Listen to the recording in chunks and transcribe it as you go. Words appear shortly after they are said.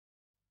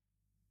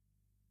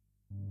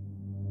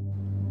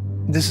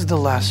This is the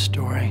last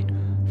story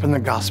from the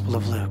Gospel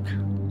of Luke.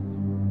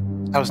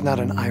 I was not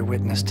an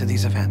eyewitness to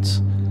these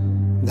events.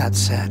 That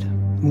said,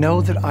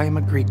 know that I am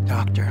a Greek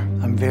doctor.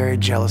 I'm very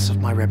jealous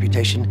of my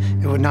reputation.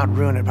 It would not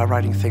ruin it by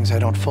writing things I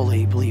don't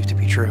fully believe to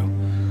be true.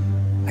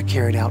 I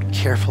carried out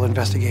careful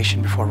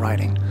investigation before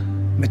writing.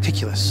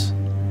 Meticulous,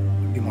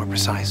 would be more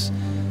precise.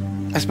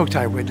 I spoke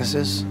to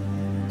eyewitnesses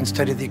and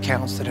studied the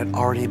accounts that had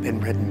already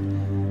been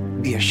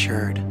written. Be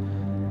assured,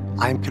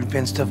 I am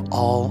convinced of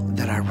all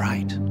that I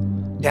write,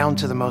 down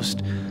to the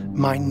most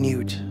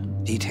minute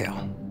detail.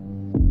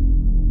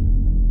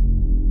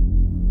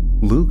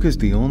 Luke is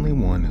the only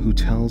one who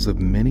tells of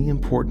many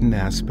important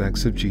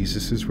aspects of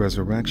Jesus'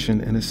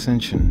 resurrection and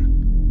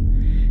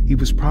ascension. He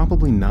was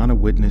probably not a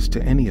witness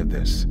to any of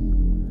this.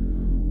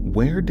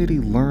 Where did he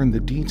learn the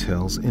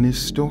details in his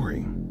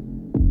story?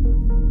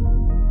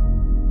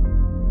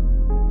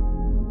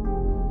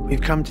 We've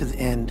come to the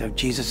end of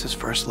Jesus'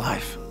 first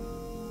life.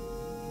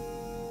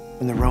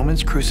 When the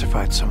Romans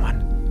crucified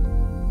someone,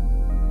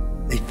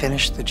 they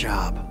finished the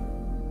job.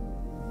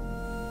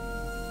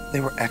 They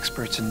were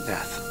experts in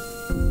death.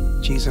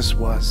 Jesus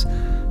was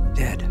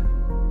dead.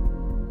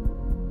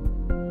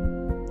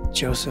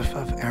 Joseph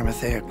of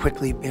Arimathea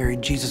quickly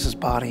buried Jesus'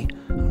 body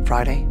on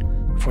Friday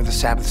before the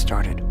Sabbath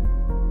started.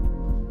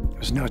 There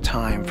was no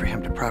time for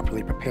him to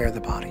properly prepare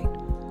the body.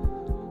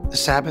 The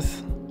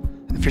Sabbath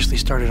officially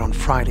started on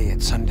Friday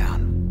at sundown.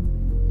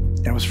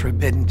 And it was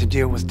forbidden to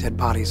deal with dead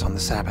bodies on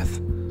the Sabbath.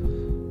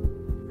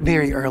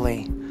 Very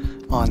early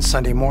on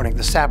Sunday morning,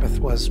 the Sabbath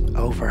was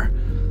over.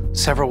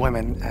 Several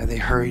women, they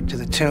hurried to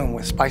the tomb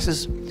with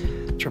spices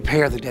to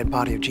prepare the dead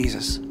body of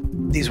Jesus.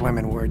 These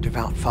women were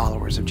devout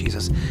followers of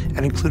Jesus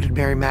and included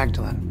Mary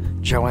Magdalene,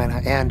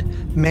 Joanna,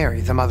 and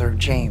Mary, the mother of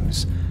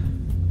James.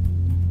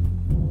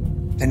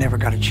 They never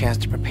got a chance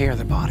to prepare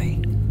the body.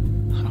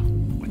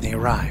 When they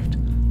arrived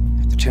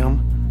at the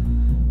tomb,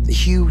 the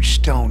huge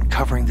stone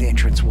covering the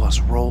entrance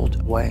was rolled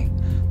away.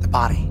 The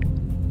body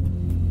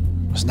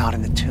was not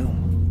in the tomb.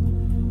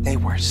 They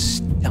were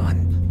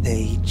stunned.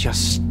 They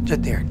just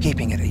stood there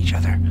gaping at each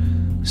other.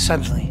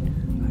 Suddenly,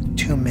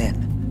 two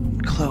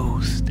men,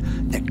 clothed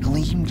that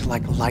gleamed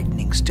like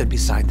lightning, stood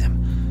beside them.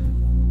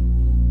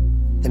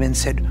 The men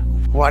said,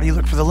 "Why do you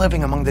look for the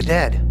living among the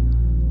dead?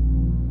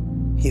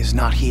 He is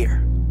not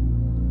here.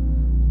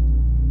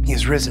 He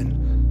is risen."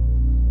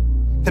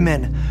 The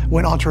men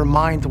went on to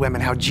remind the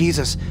women how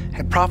Jesus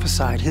had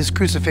prophesied his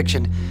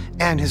crucifixion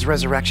and his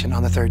resurrection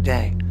on the third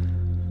day.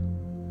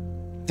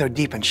 Though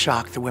deep in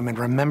shock, the women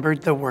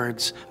remembered the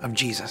words of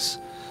Jesus.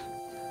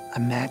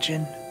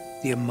 Imagine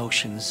the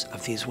emotions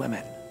of these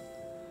women.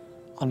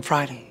 On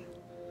Friday,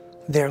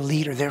 their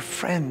leader, their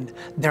friend,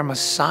 their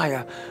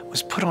Messiah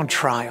was put on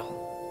trial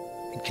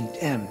and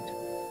condemned.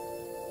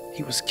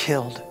 He was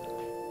killed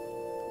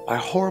by a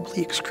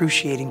horribly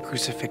excruciating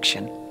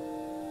crucifixion.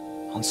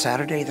 On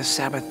Saturday, the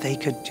Sabbath, they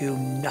could do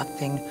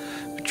nothing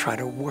but try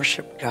to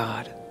worship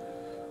God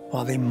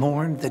while they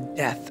mourned the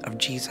death of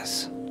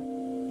Jesus.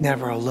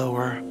 Never a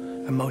lower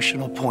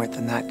emotional point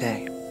than that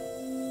day.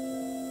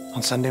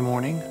 On Sunday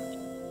morning,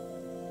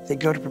 they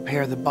go to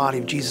prepare the body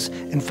of Jesus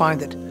and find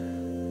that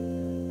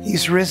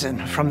he's risen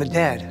from the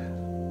dead.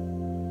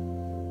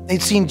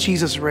 They'd seen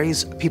Jesus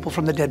raise people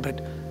from the dead,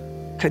 but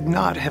could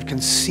not have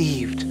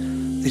conceived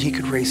that he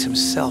could raise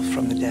himself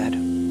from the dead.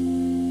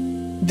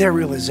 Their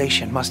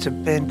realization must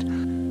have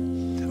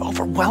been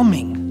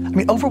overwhelming.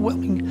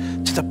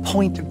 Overwhelming to the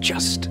point of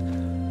just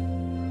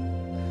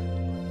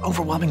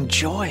overwhelming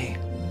joy.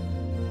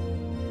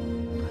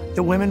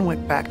 The women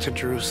went back to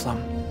Jerusalem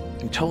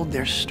and told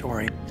their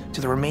story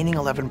to the remaining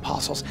 11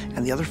 apostles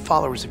and the other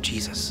followers of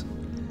Jesus.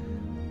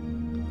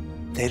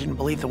 They didn't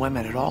believe the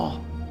women at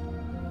all.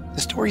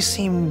 The story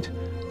seemed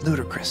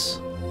ludicrous,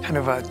 kind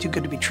of too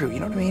good to be true, you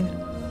know what I mean?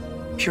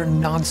 Pure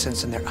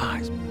nonsense in their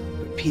eyes.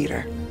 But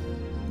Peter,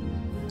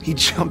 he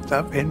jumped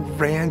up and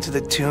ran to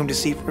the tomb to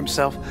see for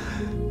himself.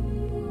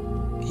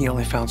 He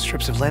only found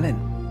strips of linen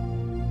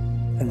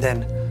and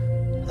then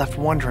left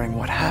wondering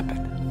what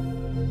happened.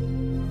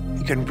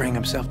 He couldn't bring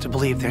himself to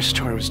believe their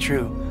story was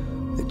true,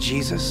 that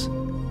Jesus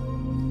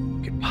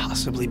could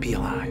possibly be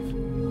alive.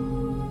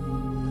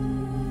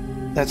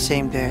 That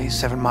same day,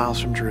 7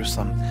 miles from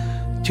Jerusalem,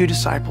 2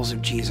 disciples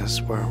of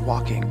Jesus were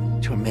walking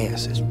to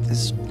Emmaus,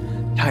 this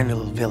tiny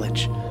little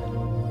village.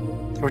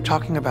 They were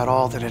talking about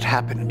all that had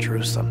happened in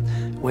Jerusalem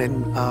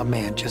when a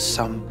man, just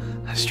some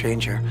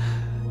stranger,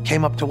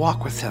 came up to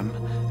walk with them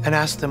and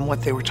asked them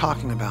what they were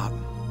talking about.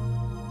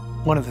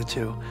 One of the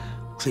two,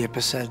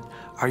 Cleopas, said,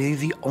 "Are you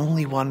the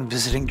only one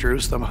visiting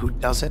Jerusalem who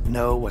doesn't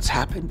know what's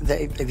happened?"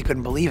 They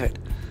couldn't believe it.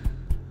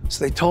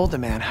 So they told the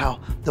man how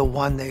the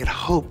one they had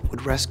hoped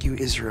would rescue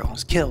Israel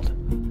was killed.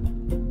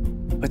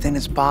 But then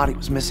his body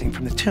was missing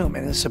from the tomb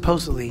and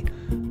supposedly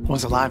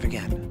was alive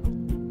again.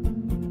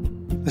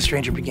 The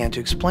stranger began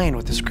to explain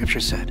what the scripture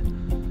said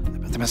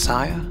about the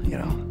Messiah,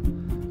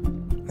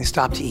 They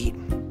stopped to eat,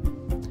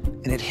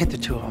 and it hit the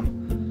two of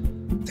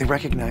them. They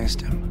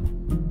recognized him.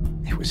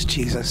 It was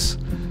Jesus.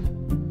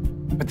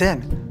 But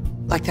then,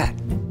 like that,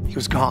 he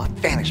was gone,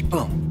 vanished,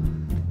 boom.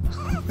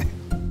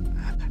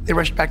 They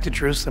rushed back to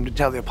Jerusalem to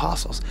tell the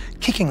apostles,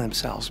 kicking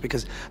themselves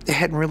because they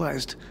hadn't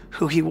realized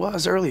who he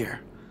was earlier.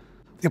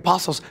 The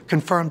apostles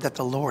confirmed that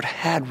the Lord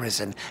had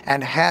risen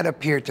and had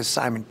appeared to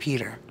Simon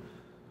Peter.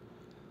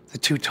 The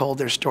two told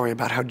their story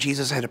about how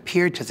Jesus had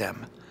appeared to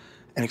them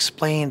and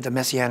explained the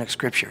messianic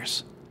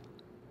scriptures.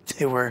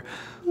 They were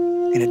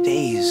in a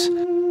daze,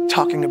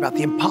 talking about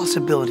the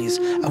impossibilities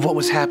of what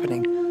was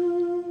happening,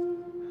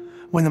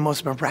 when the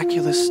most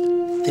miraculous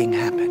thing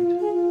happened.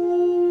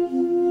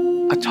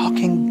 A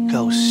talking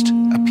ghost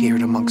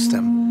appeared amongst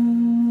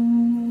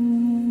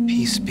them.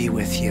 Peace be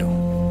with you.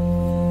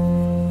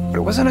 But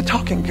it wasn't a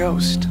talking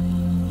ghost.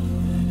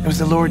 It was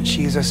the Lord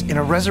Jesus in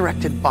a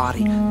resurrected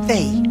body.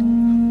 They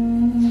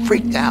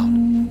freaked out.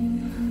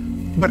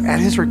 But at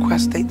his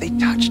request, they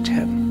touched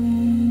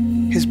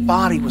him. His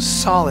body was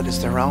solid as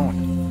their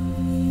own.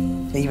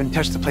 They even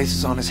touched the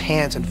places on his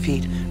hands and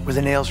feet where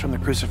the nails from the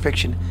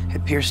crucifixion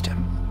had pierced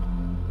him.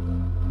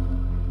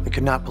 They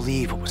could not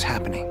believe what was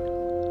happening.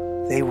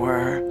 They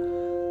were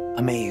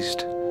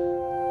amazed.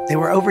 They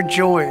were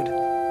overjoyed.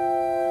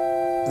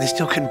 But they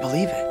still couldn't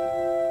believe it.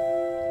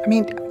 I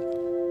mean,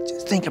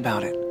 just think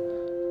about it.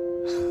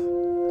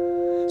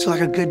 So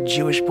like a good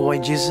Jewish boy,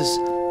 Jesus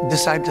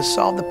decided to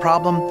solve the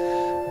problem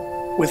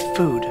with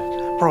food,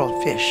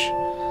 broiled fish.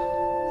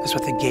 That's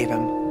what they gave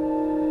him.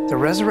 The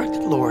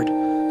resurrected Lord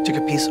took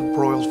a piece of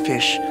broiled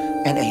fish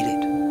and ate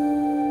it.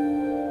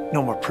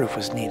 No more proof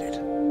was needed.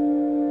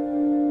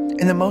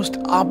 In the most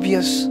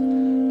obvious,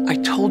 I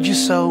told you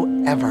so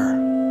ever,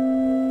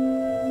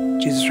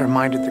 Jesus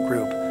reminded the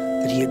group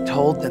that he had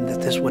told them that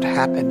this would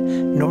happen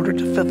in order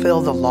to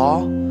fulfill the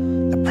law,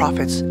 the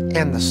prophets,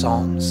 and the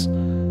Psalms.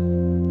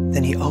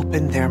 Then he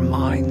opened their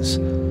minds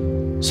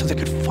so they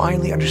could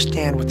finally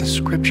understand what the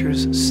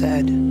scriptures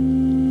said.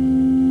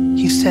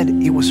 He said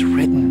it was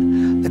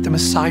written that the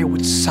Messiah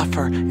would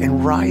suffer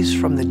and rise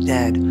from the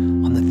dead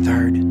on the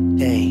third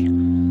day,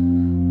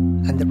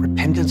 and that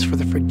repentance for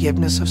the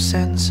forgiveness of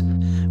sins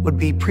would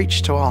be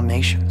preached to all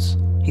nations.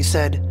 He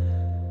said,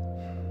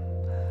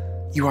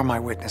 "You are my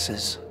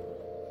witnesses,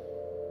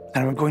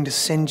 and I'm going to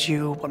send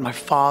you what my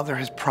Father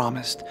has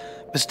promised,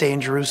 but stay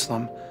in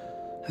Jerusalem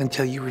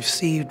until you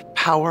received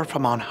power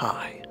from on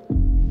high."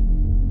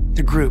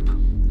 The group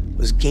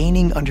was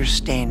gaining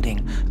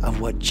understanding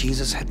of what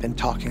Jesus had been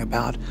talking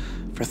about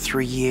for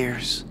 3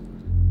 years,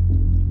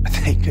 but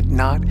they could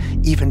not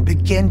even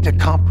begin to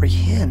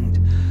comprehend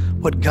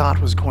what God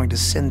was going to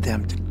send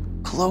them to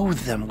clothe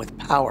them with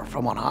power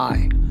from on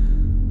high.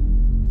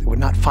 They would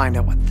not find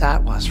out what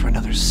that was for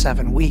another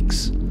 7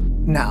 weeks.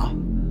 Now,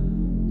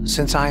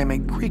 since I am a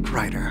Greek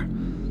writer,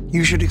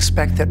 you should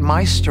expect that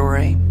my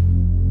story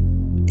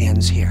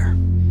ends here.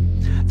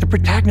 The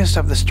protagonist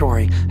of the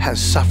story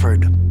has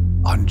suffered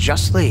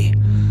unjustly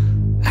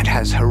and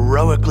has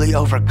heroically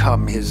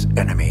overcome his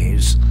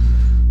enemies.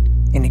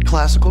 Any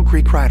classical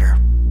Greek writer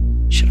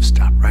should have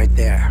stopped right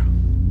there.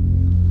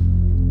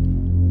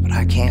 But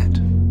I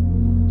can't,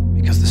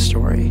 because the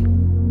story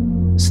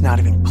is not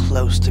even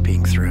close to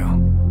being through.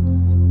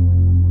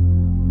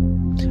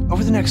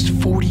 Over the next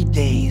 40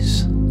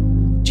 days,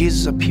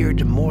 Jesus appeared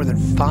to more than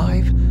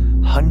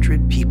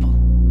 500 people.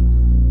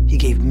 He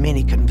gave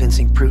many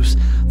convincing proofs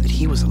that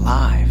he was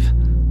alive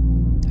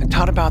and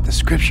taught about the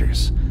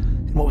scriptures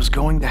and what was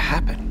going to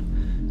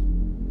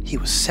happen. He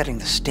was setting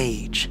the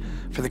stage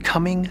for the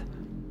coming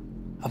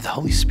of the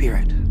Holy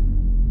Spirit,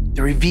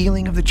 the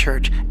revealing of the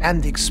church,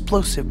 and the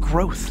explosive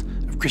growth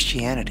of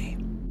Christianity.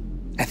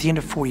 At the end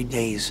of 40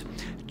 days,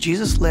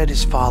 Jesus led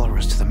his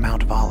followers to the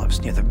Mount of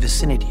Olives near the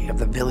vicinity of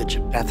the village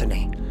of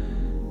Bethany.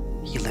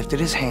 He lifted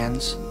his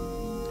hands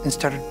and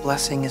started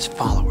blessing his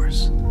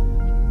followers.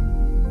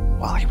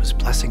 While he was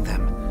blessing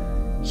them,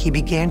 he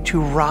began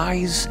to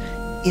rise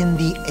in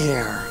the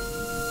air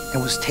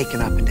and was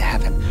taken up into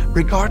heaven.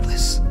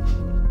 Regardless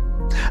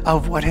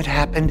of what had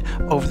happened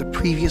over the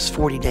previous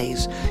 40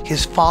 days,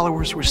 his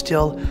followers were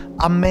still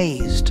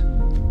amazed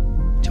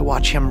to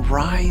watch him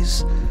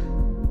rise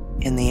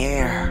in the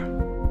air.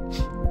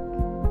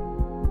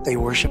 They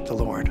worshiped the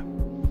Lord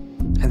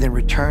and then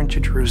returned to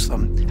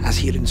Jerusalem as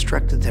he had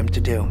instructed them to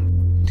do.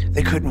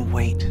 They couldn't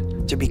wait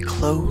to be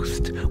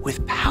clothed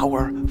with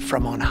power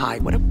from on high,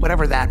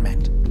 whatever that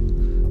meant.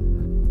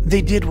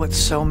 They did what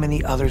so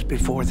many others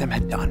before them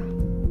had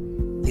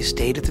done. They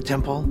stayed at the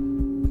temple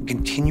and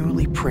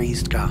continually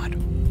praised God.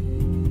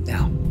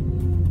 Now,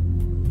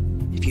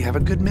 if you have a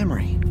good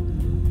memory,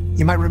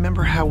 you might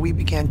remember how we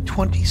began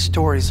 20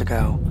 stories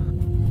ago.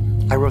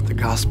 I wrote the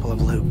Gospel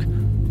of Luke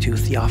to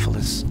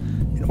Theophilus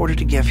in order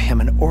to give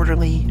him an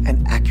orderly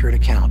and accurate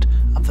account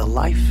of the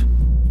life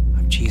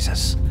of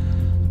Jesus,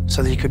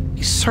 so that he could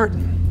be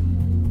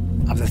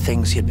certain of the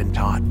things he had been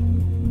taught.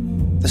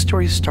 The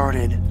story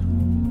started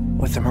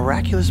with the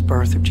miraculous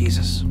birth of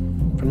Jesus.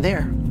 From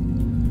there,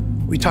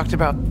 we talked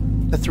about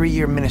the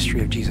 3-year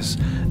ministry of Jesus.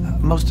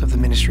 Most of the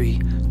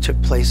ministry took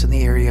place in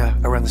the area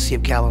around the Sea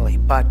of Galilee,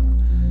 but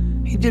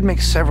he did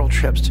make several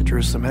trips to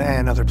Jerusalem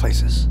and other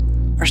places.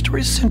 Our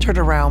story is centered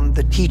around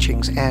the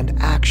teachings and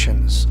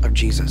actions of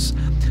Jesus.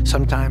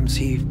 Sometimes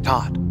he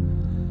taught,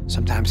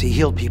 Sometimes he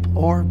healed people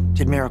or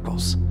did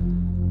miracles.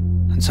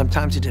 And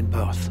sometimes he did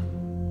both.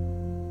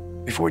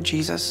 Before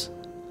Jesus,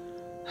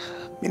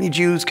 many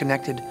Jews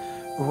connected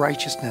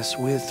righteousness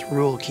with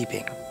rule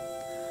keeping.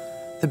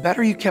 The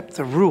better you kept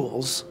the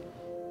rules,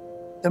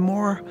 the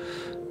more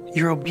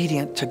you're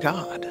obedient to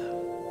God.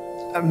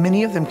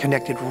 Many of them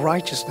connected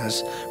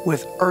righteousness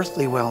with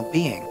earthly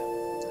well-being.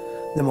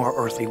 The more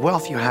earthly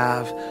wealth you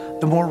have,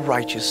 the more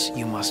righteous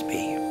you must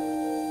be.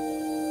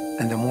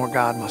 And the more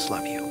God must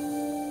love you.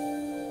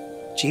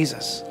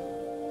 Jesus,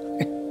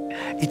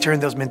 he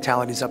turned those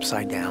mentalities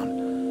upside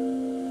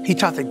down. He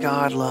taught that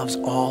God loves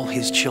all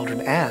his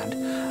children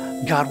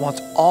and God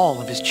wants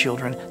all of his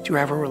children to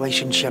have a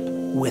relationship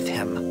with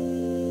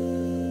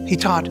him. He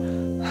taught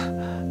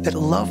that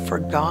love for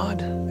God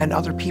and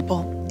other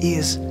people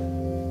is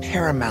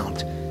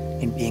paramount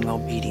in being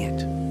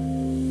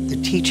obedient. The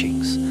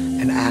teachings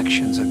and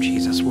actions of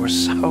Jesus were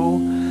so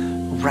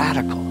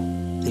radical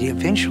that he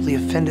eventually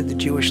offended the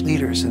Jewish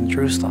leaders in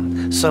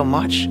Jerusalem so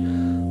much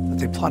that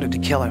they plotted to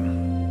kill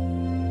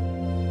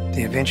him.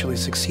 They eventually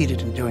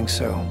succeeded in doing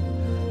so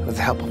with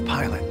the help of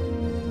Pilate.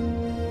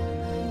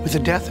 With the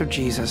death of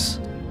Jesus,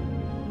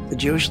 the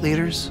Jewish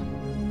leaders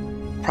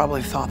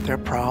probably thought their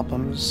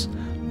problems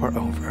were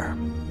over.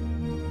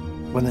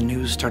 When the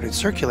news started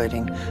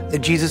circulating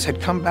that Jesus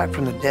had come back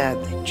from the dead,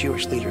 the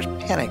Jewish leaders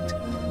panicked.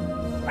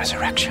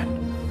 Resurrection.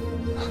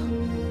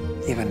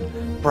 They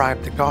even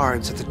bribed the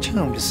guards at the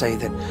tomb to say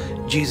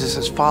that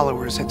Jesus'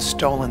 followers had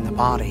stolen the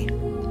body.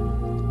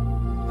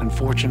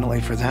 Unfortunately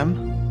for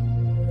them,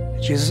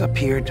 Jesus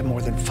appeared to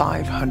more than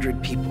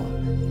 500 people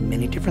in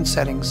many different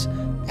settings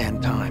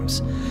and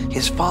times.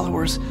 His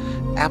followers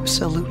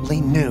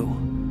absolutely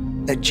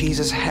knew that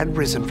Jesus had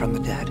risen from the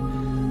dead,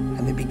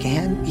 and they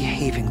began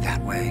behaving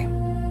that way.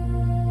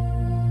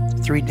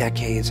 3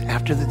 decades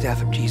after the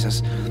death of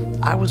Jesus,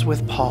 I was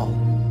with Paul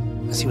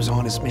as he was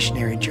on his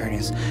missionary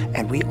journeys,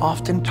 and we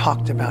often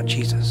talked about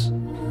Jesus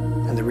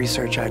and the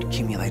research I'd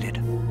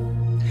accumulated.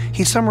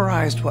 He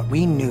summarized what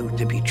we knew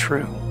to be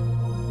true.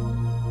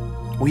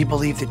 We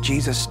believe that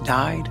Jesus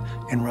died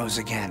and rose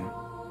again,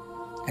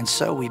 and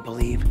so we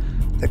believe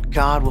that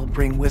God will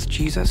bring with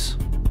Jesus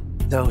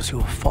those who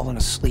have fallen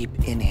asleep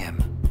in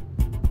him.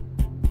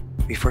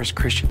 We first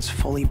Christians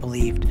fully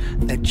believed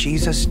that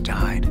Jesus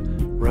died,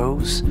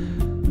 rose,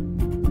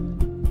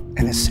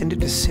 and ascended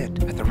to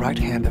sit at the right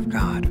hand of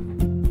God.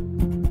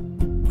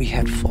 We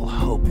had full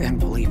hope and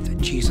belief that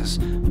Jesus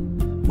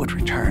would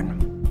return.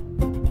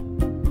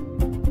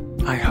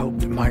 I hope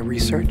that my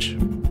research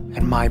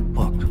and my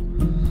book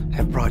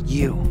have brought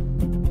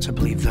you to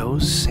believe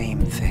those same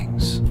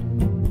things.